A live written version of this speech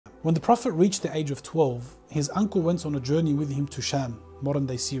When the Prophet reached the age of 12, his uncle went on a journey with him to Sham,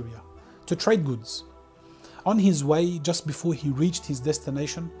 modern-day Syria, to trade goods. On his way, just before he reached his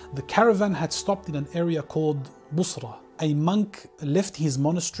destination, the caravan had stopped in an area called Busra. A monk left his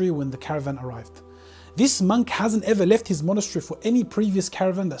monastery when the caravan arrived. This monk hasn't ever left his monastery for any previous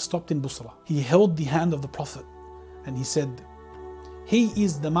caravan that stopped in Busra. He held the hand of the Prophet and he said, "He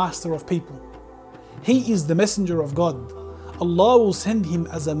is the master of people. He is the messenger of God. Allah will send him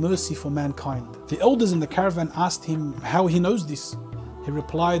as a mercy for mankind." The elders in the caravan asked him how he knows this. He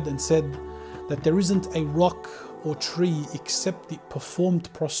replied and said that there isn't a rock or tree except it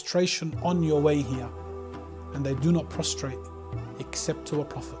performed prostration on your way here, and they do not prostrate except to a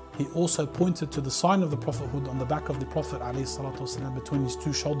prophet. He also pointed to the sign of the prophethood on the back of the Prophet ﷺ between his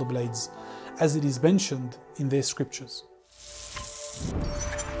two shoulder blades, as it is mentioned in their scriptures.